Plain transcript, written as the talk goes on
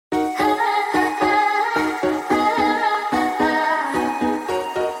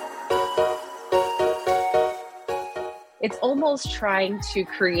it's almost trying to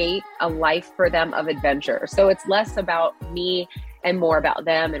create a life for them of adventure. So it's less about me and more about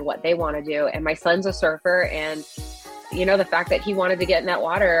them and what they want to do. And my son's a surfer, and the fact that he wanted to get in that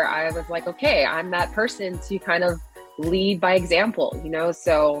water, I was like, okay, I'm that person to kind of lead by example,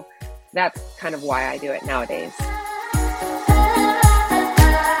 so that's kind of why I do it nowadays.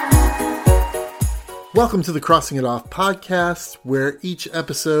 Welcome to the Crossing It Off podcast, where each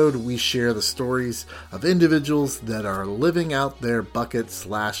episode we share the stories of individuals that are living out their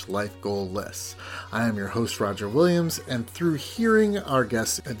bucket/life goal lists. I am your host, Roger Williams, and through hearing our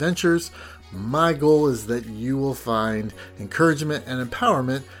guests' adventures, my goal is that you will find encouragement and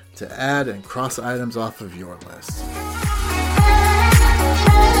empowerment to add and cross items off of your list.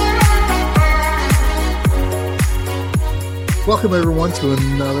 Welcome, everyone, to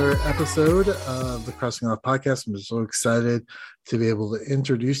another episode of the Crossing Off podcast. I'm so excited to be able to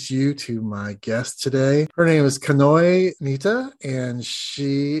introduce you to my guest today. Her name is Kanoe Nitta, and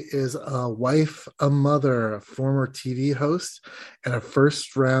she is a wife, a mother, a former TV host, and a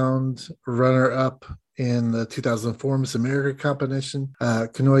first-round runner-up in the 2004 Miss America competition.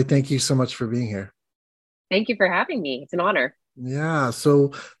 Kanoe, thank you so much for being here. Thank you for having me. It's an honor. Yeah,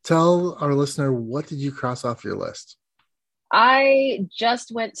 so tell our listener, what did you cross off your list? I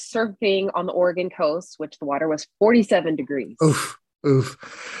just went surfing on the Oregon coast, which the water was 47 degrees. Oof.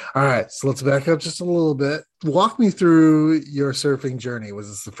 All right. So let's back up just a little bit. Walk me through your surfing journey. Was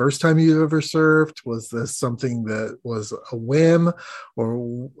this the first time you ever surfed? Was this something that was a whim,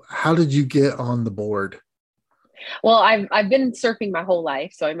 or how did you get on the board? Well, I've been surfing my whole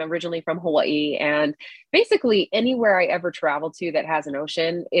life. So I'm originally from Hawaii, and basically anywhere I ever travel to that has an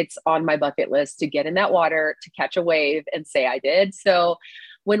ocean, it's on my bucket list to get in that water, to catch a wave and say I did. So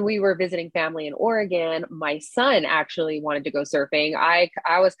when we were visiting family in Oregon, my son actually wanted to go surfing. I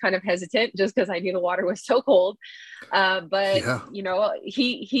was kind of hesitant just because I knew the water was so cold. But yeah.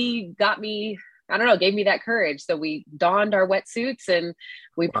 He got me, I don't know, gave me that courage. So we donned our wetsuits and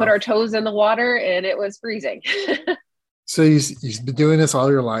we put our toes in the water, and it was freezing. So you've been doing this all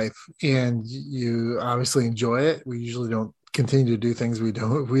your life, and you obviously enjoy it. We usually don't continue to do things we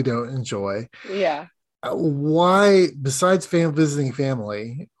don't enjoy. Yeah. Why, besides visiting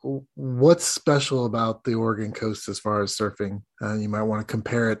family, what's special about the Oregon coast as far as surfing? You might want to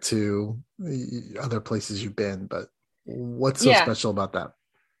compare it to other places you've been, but what's so special about that?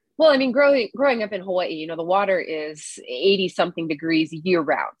 Well, I mean, growing up in Hawaii, the water is 80 something degrees year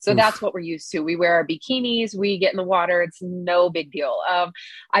round. So that's what we're used to. We wear our bikinis, we get in the water. It's no big deal.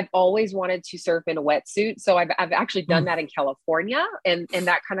 I've always wanted to surf in a wetsuit. So I've actually done that in California, and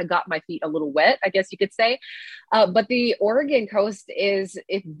that kind of got my feet a little wet, I guess you could say. But the Oregon coast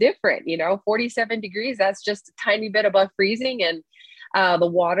it's different, 47 degrees. That's just a tiny bit above freezing. And the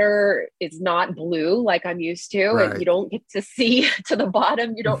water is not blue like I'm used to, right. And you don't get to see to the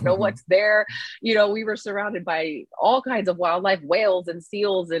bottom. You don't know what's there. We were surrounded by all kinds of wildlife, whales and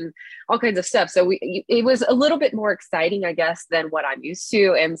seals and all kinds of stuff. So it was a little bit more exciting, I guess, than what I'm used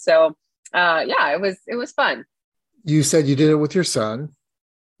to. And so, it was fun. You said you did it with your son.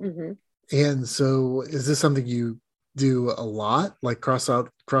 Mm-hmm. And so is this something you do a lot, like cross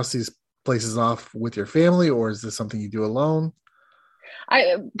these places off with your family, or is this something you do alone?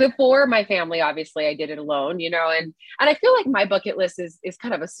 Before my family, obviously I did it alone, and I feel like my bucket list is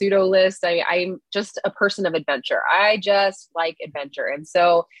kind of a pseudo list. I'm just a person of adventure. I just like adventure. And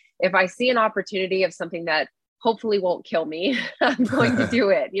so if I see an opportunity of something that hopefully won't kill me, I'm going to do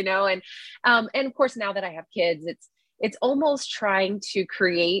it, and of course, now that I have kids, it's almost trying to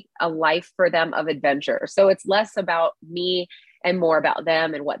create a life for them of adventure. So it's less about me and more about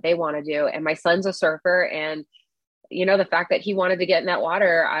them and what they want to do. And my son's a surfer, and the fact that he wanted to get in that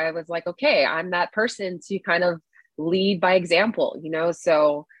water, I was like, okay, I'm that person to kind of lead by example,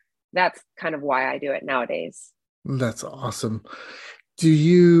 so that's kind of why I do it nowadays. That's awesome. Do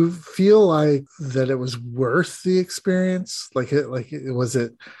you feel like that it was worth the experience? Was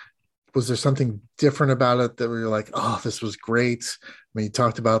there something different about it that were like, oh, this was great? I mean, you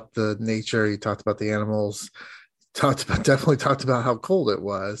talked about the nature, you talked about the animals, definitely talked about how cold it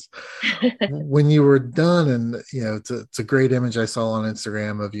was. When you were done, and it's a great image I saw on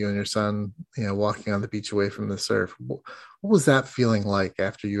Instagram of you and your son walking on the beach away from the surf. What was that feeling like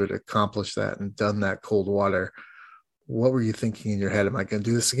after you had accomplished that and done that cold water? What were you thinking in your head? Am I going to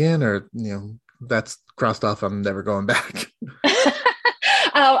do this again, or that's crossed off, I'm never going back?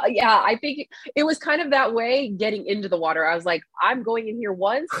 Yeah, I think it was kind of that way getting into the water. I was like, I'm going in here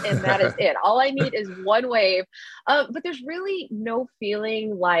once and that is it. All I need is one wave. But there's really no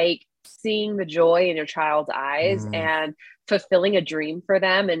feeling like seeing the joy in your child's eyes Mm. and fulfilling a dream for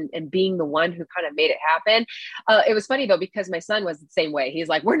them and being the one who kind of made it happen. It was funny though, because my son was the same way. He's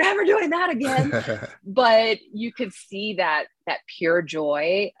like, we're never doing that again. But you could see that pure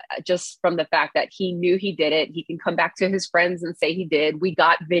joy just from the fact that he knew he did it. He can come back to his friends and say he did. We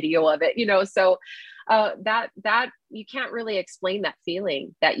got video of it, so that you can't really explain that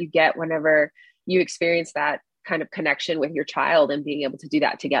feeling that you get whenever you experience that kind of connection with your child and being able to do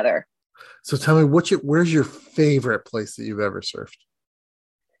that together. So tell me, where's your favorite place that you've ever surfed?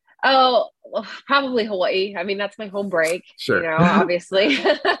 Oh, well, probably Hawaii. I mean, that's my home break, Sure. Obviously.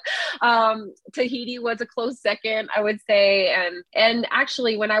 Tahiti was a close second, I would say. And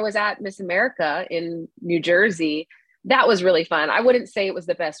actually, when I was at Miss America in New Jersey, that was really fun. I wouldn't say it was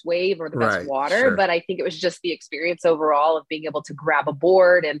the best wave or the best Right. water, Sure. but I think it was just the experience overall of being able to grab a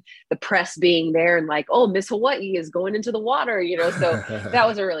board and the press being there and like, oh, Miss Hawaii is going into the water, so that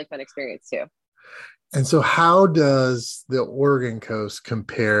was a really fun experience too. And so how does the Oregon coast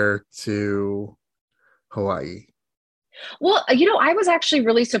compare to Hawaii? Well, I was actually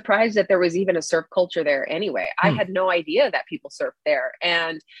really surprised that there was even a surf culture there anyway. I had no idea that people surf there.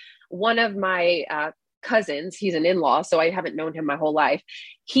 And one of my cousins, he's an in-law, so I haven't known him my whole life.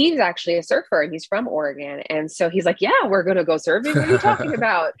 He's actually a surfer and he's from Oregon. And so he's like, yeah, we're going to go surfing. What are you talking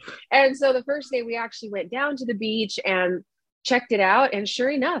about? And so the first day we actually went down to the beach and checked it out. And sure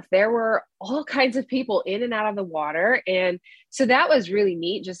enough, there were all kinds of people in and out of the water. And so that was really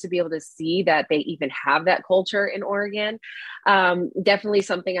neat just to be able to see that they even have that culture in Oregon. Definitely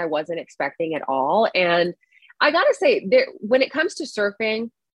something I wasn't expecting at all. And I got to say, when it comes to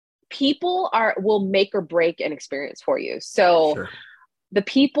surfing, people will make or break an experience for you. So Sure. the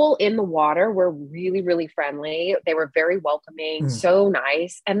people in the water were really, really friendly. They were very welcoming, so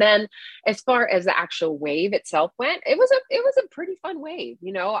nice. And then as far as the actual wave itself went, it was a pretty fun wave.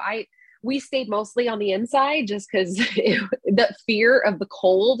 We stayed mostly on the inside just because the fear of the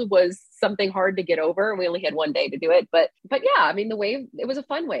cold was something hard to get over. We only had one day to do it. But yeah, I mean, the wave, it was a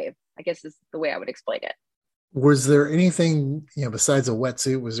fun wave, I guess is the way I would explain it. Was there anything, besides a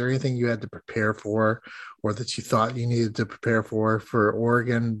wetsuit, was there anything you had to prepare for or that you thought you needed to prepare for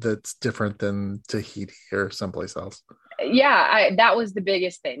Oregon that's different than Tahiti or someplace else? Yeah, that was the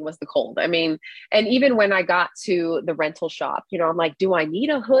biggest thing was the cold. I mean, and even when I got to the rental shop, I'm like, do I need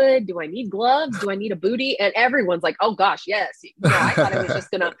a hood? Do I need gloves? Do I need a bootie? And everyone's like, oh gosh, yes. I thought I was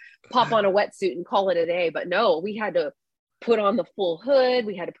just going to pop on a wetsuit and call it a day, but no, we had to put on the full hood.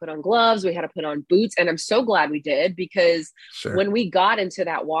 We had to put on gloves. We had to put on boots. And I'm so glad we did because Sure. when we got into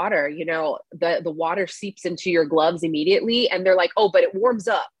that water, the water seeps into your gloves immediately. And they're like, oh, but it warms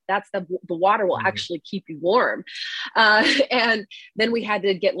up. That's the water will actually keep you warm. And then we had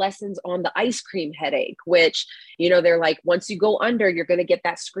to get lessons on the ice cream headache, which, they're like, once you go under, you're going to get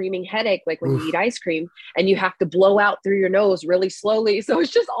that screaming headache, like when you eat ice cream and you have to blow out through your nose really slowly. So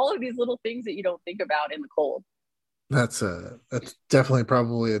it's just all of these little things that you don't think about in the cold. That's definitely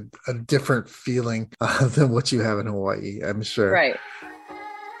probably a different feeling than what you have in Hawaii, I'm sure. Right.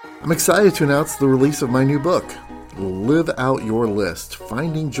 I'm excited to announce the release of my new book, Live Out Your List,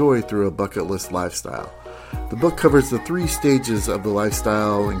 Finding Joy Through a Bucket List Lifestyle. The book covers the 3 stages of the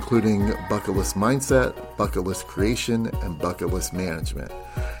lifestyle, including bucket list mindset, bucket list creation, and bucket list management.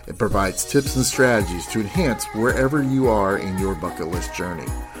 It provides tips and strategies to enhance wherever you are in your bucket list journey.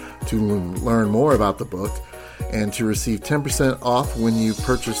 To learn more about the book, and to receive 10% off when you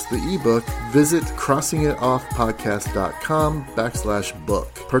purchase the ebook, visit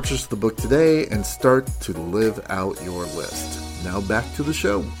crossingitoffpodcast.com/book. Purchase the book today and start to live out your list. Now back to the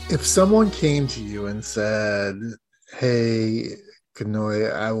show. If someone came to you and said, hey,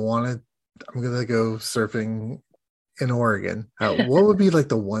 Kanoe, I'm going to go surfing in Oregon, what would be like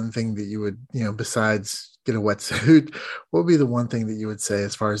the one thing that you would, besides get a wetsuit, what would be the one thing that you would say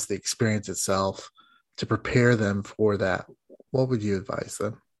as far as the experience itself to prepare them for that? What would you advise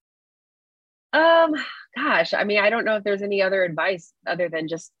them? Gosh, I mean, I don't know if there's any other advice other than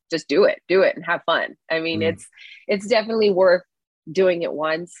just do it and have fun. I mean, it's definitely worth doing it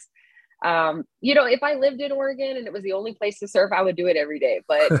once. If I lived in Oregon and it was the only place to surf, I would do it every day,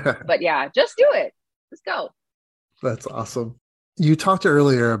 but yeah, just do it. Let's go. That's awesome. You talked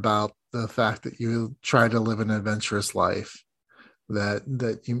earlier about the fact that you try to live an adventurous life,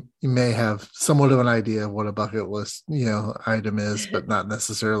 that you may have somewhat of an idea of what a bucket list, item is, but not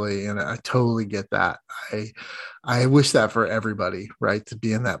necessarily. And I totally get that. I wish that for everybody, right? To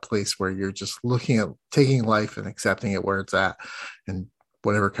be in that place where you're just looking at taking life and accepting it where it's at and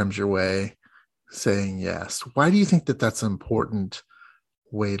whatever comes your way, saying yes. Why do you think that that's an important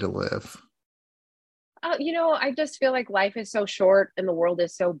way to live? I just feel like life is so short and the world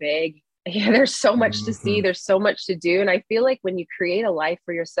is so big. Yeah, there's so much to see, Hmm. there's so much to do. And I feel like when you create a life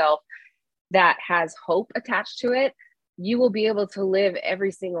for yourself that has hope attached to it, you will be able to live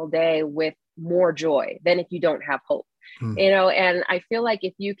every single day with more joy than if you don't have hope. And I feel like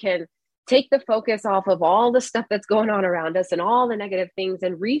if you can take the focus off of all the stuff that's going on around us and all the negative things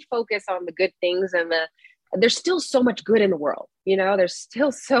and refocus on the good things and there's still so much good in the world. There's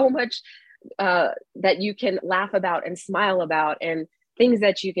still so much that you can laugh about and smile about and things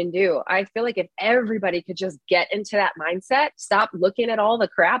that you can do. I feel like if everybody could just get into that mindset, stop looking at all the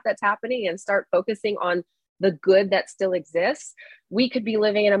crap that's happening and start focusing on the good that still exists, we could be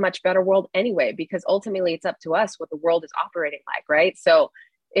living in a much better world anyway, because ultimately it's up to us what the world is operating like, right? So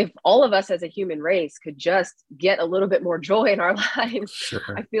if all of us as a human race could just get a little bit more joy in our lives, I Sure.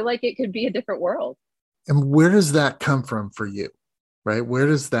 feel like it could be a different world. And where does that come from for you? Right? Where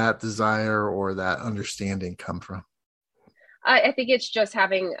does that desire or that understanding come from? I think it's just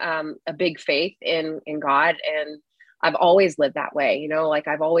having a big faith in God, and I've always lived that way. Like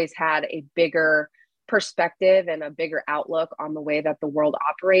I've always had a bigger perspective and a bigger outlook on the way that the world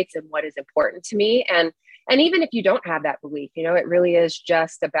operates and what is important to me. And even if you don't have that belief, it really is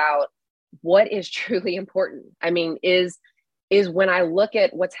just about what is truly important. I mean, is when I look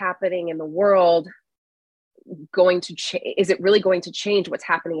at what's happening in the world going to change? Is it really going to change what's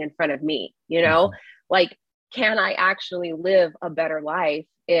happening in front of me? Mhm. Like, can I actually live a better life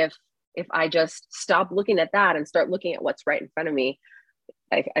if I just stop looking at that and start looking at what's right in front of me?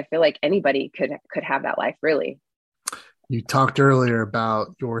 I feel like anybody could have that life, really. You talked earlier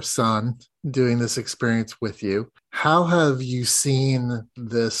about your son doing this experience with you. How have you seen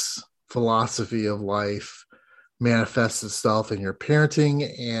this philosophy of life manifest itself in your parenting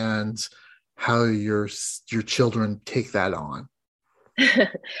and how your children take that on?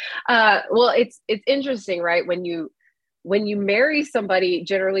 Well, it's interesting, right? When you marry somebody,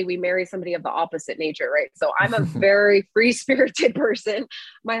 generally we marry somebody of the opposite nature, right? So I'm a very free spirited person.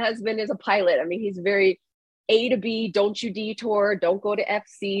 My husband is a pilot. I mean, he's very A to B, don't you detour, don't go to F,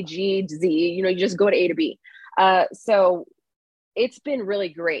 C, G, Z, you just go to A to B. So it's been really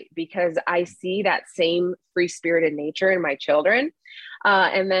great because I see that same free spirited nature in my children.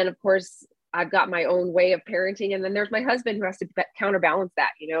 And then, of course, I've got my own way of parenting. And then there's my husband who has to counterbalance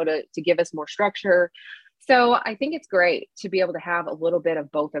that, to give us more structure. So I think it's great to be able to have a little bit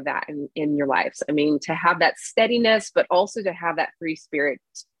of both of that in your lives. I mean, to have that steadiness, but also to have that free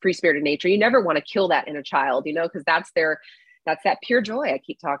spirited nature. You never want to kill that in a child, because that's that pure joy I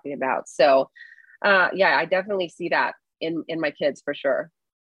keep talking about. So yeah, I definitely see that in my kids for sure.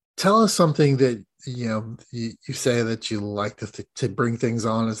 Tell us something that you say that you like to bring things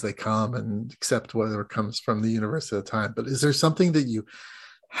on as they come and accept whatever comes from the universe at a time. But is there something that you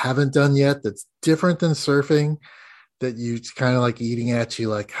haven't done yet that's different than surfing that you kind of like eating at you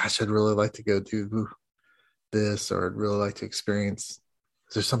like, gosh, I'd really like to go do this or I'd really like to experience?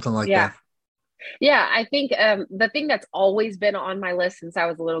 Is there something like Yeah. that? Yeah. I think the thing that's always been on my list since I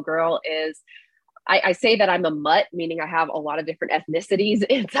was a little girl is I say that I'm a mutt, meaning I have a lot of different ethnicities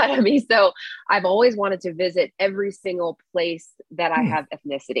inside of me. So I've always wanted to visit every single place that I Hmm. have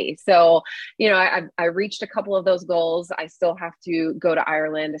ethnicity. So, I reached a couple of those goals. I still have to go to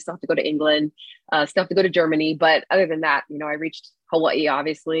Ireland. I still have to go to England, still have to go to Germany. But other than that, I reached Hawaii,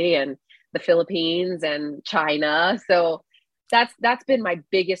 obviously, and the Philippines and China. So that's been my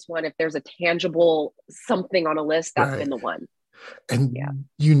biggest one. If there's a tangible something on a list, that's Right. been the one. Yeah. And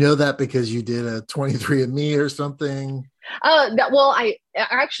you know that because you did a 23andMe or something. Well, I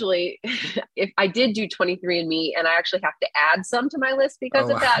actually, if I did do 23andMe, and I actually have to add some to my list because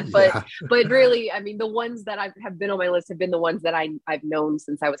Oh, of that, but yeah. but really, I mean, the ones that have been on my list have been the ones that I've known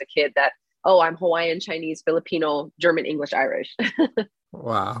since I was a kid. That I'm Hawaiian, Chinese, Filipino, German, English, Irish.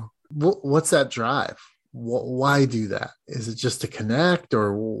 Wow. What's that drive? Why do that? Is it just to connect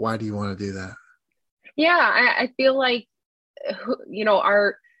or why do you want to do that? Yeah, I feel like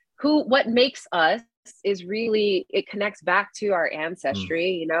our what makes us is really, it connects back to our Mm.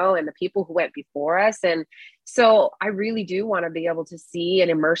 ancestry, and the people who went before us. And so I really do want to be able to see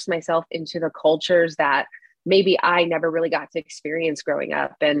and immerse myself into the cultures that maybe I never really got to experience growing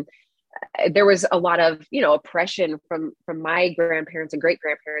up. And there was a lot of oppression from my grandparents and great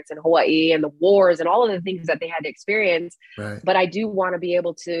grandparents in Hawaii, and the wars and all of the things that they had to experience. Right. But I do want to be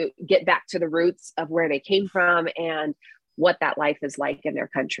able to get back to the roots of where they came from and what that life is like in their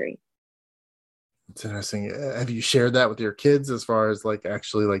country. It's interesting. Have you shared that with your kids as far as like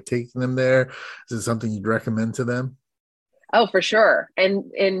actually like taking them there? Is it something you'd recommend to them? Oh, for sure.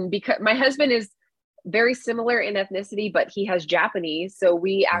 And because my husband is very similar in ethnicity, but he has Japanese. So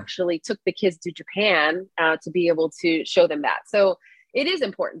we actually took the kids to Japan to be able to show them that. So it is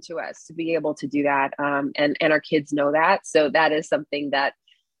important to us to be able to do that. And our kids know that. So that is something that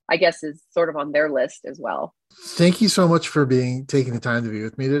I guess is sort of on their list as well. Thank you so much for taking the time to be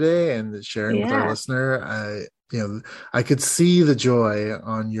with me today and sharing with our Yeah. listener. I could see the joy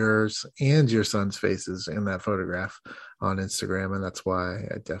on yours and your son's faces in that photograph on Instagram, and that's why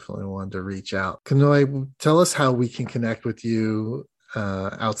I definitely wanted to reach out. Kanoe, tell us how we can connect with you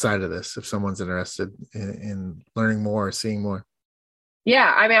outside of this, if someone's interested in learning more or seeing more.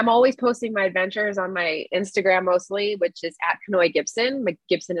 Yeah, I mean, I'm always posting my adventures on my Instagram mostly, which is at Kanoe Gibson.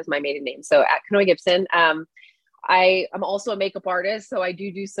 Gibson is my maiden name, so at Kanoe Gibson. I'm also a makeup artist, so I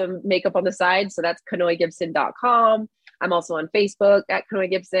do some makeup on the side. So that's kanoegibson.com. I'm also on Facebook at Kanoe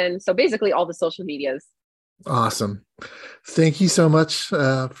Gibson. So basically all the social medias. Awesome. Thank you so much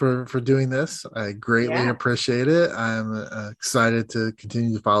for doing this. I greatly appreciate it. I'm excited to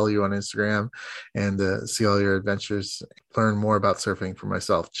continue to follow you on Instagram and see all your adventures, learn more about surfing for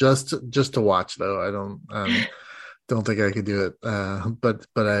myself. Just to watch, though. I don't think I could do it, but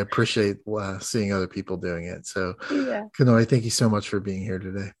I appreciate seeing other people doing it. So, Kanoe, thank you so much for being here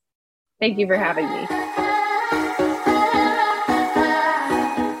today. Thank you for having me.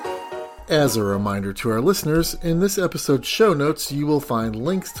 As a reminder to our listeners, in this episode's show notes, you will find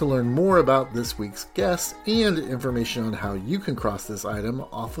links to learn more about this week's guest and information on how you can cross this item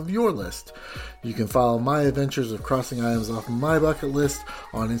off of your list. You can follow my adventures of crossing items off of my bucket list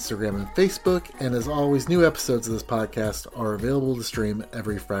on Instagram and Facebook, and as always, new episodes of this podcast are available to stream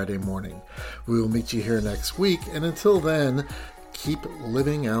every Friday morning. We will meet you here next week, and until then, keep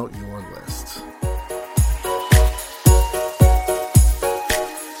living out your list.